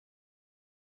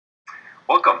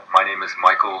Welcome. My name is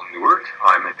Michael Newert.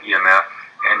 I'm an EMF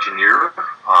engineer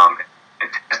and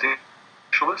testing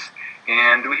specialist.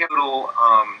 And we have a little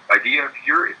idea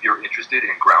here if you're interested in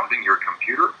grounding your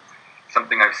computer.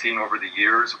 Something I've seen over the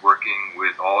years working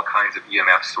with all kinds of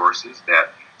EMF sources, that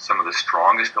some of the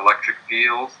strongest electric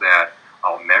fields that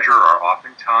I'll measure are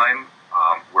oftentimes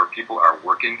where people are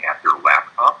working at their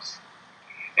laptops.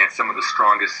 And some of the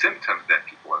strongest symptoms that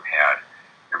people have had,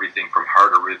 everything from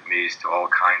heart arrhythmias to all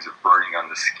kinds of burning on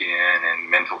the skin and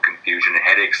mental confusion and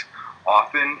headaches,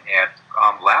 often at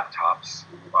laptops,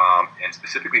 and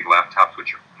specifically laptops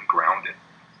which are grounded.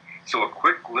 So a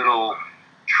quick little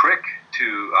trick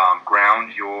to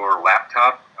ground your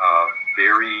laptop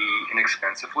very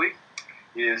inexpensively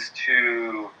is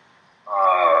to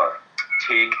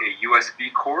take a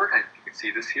USB cord. I think you can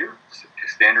see this here, just a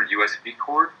standard USB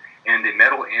cord, and the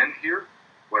metal end here.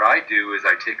 What I do is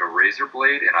I take a razor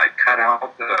blade and I cut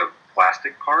out the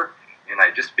plastic part and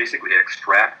I just basically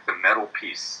extract the metal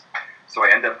piece. So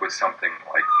I end up with something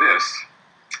like this.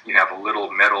 You have a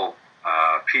little metal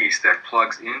piece that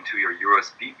plugs into your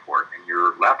USB port in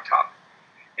your laptop.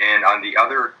 And on the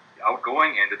other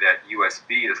outgoing end of that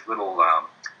USB, this little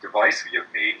device we have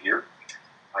made here,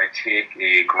 I take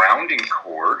a grounding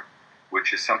cord,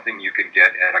 which is something you can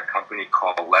get at a company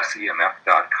called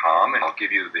lessemf.com, and I'll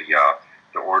give you the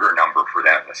order number for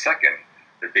that in a second.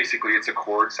 But basically it's a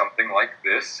cord something like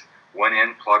this. One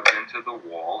end plugs into the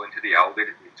wall, into the outlet,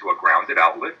 into a grounded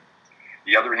outlet.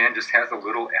 The other end just has a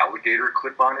little alligator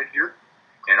clip on it here.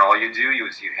 And all you do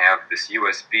is you have this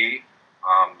USB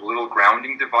little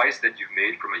grounding device that you've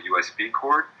made from a USB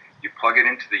cord. You plug it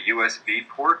into the USB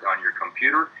port on your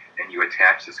computer and you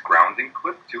attach this grounding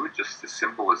clip to it, just as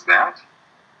simple as that.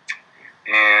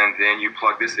 And then you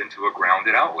plug this into a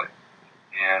grounded outlet.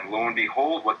 And lo and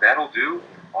behold, what that'll do,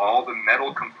 all the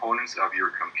metal components of your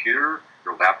computer,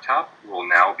 your laptop, will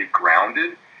now be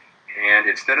grounded. And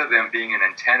instead of them being an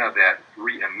antenna that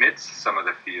re-emits some of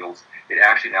the fields, it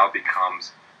actually now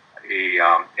becomes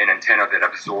an antenna that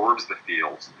absorbs the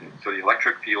fields. So the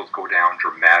electric fields go down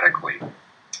dramatically.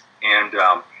 And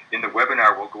in the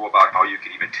webinar, we'll go about how you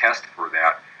can even test for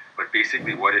that. But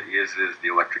basically what it is the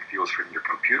electric fields from your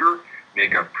computer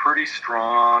make a pretty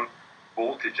strong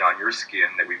voltage on your skin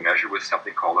that we measure with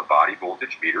something called a body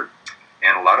voltage meter.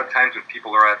 And a lot of times when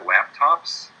people are at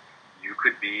laptops, you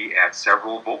could be at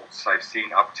several volts. I've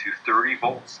seen up to 30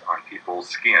 volts on people's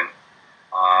skin.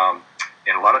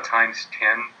 And a lot of times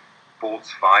 10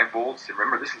 volts, 5 volts. And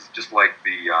remember, this is just like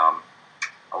the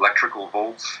electrical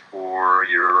volts for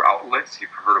your outlets.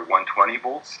 You've heard of 120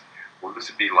 volts. Well, this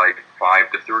would be like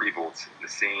 5 to 30 volts in the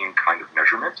same kind of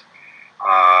measurement.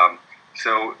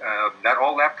 So not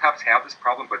all laptops have this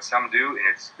problem, but some do, and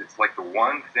it's like the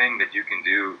one thing that you can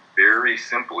do very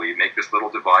simply. Make this little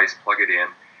device, plug it in,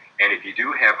 and if you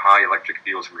do have high electric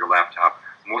fields from your laptop,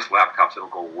 most laptops it'll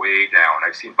go way down.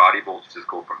 I've seen body voltages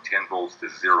go from 10 volts to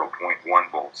 0.1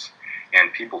 volts,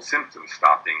 and people's symptoms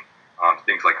stopping,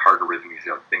 things like heart arrhythmias,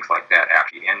 things like that,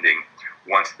 actually ending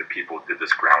once the people did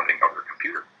this grounding of their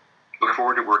computer. Look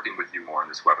forward to working with you more in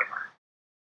this webinar.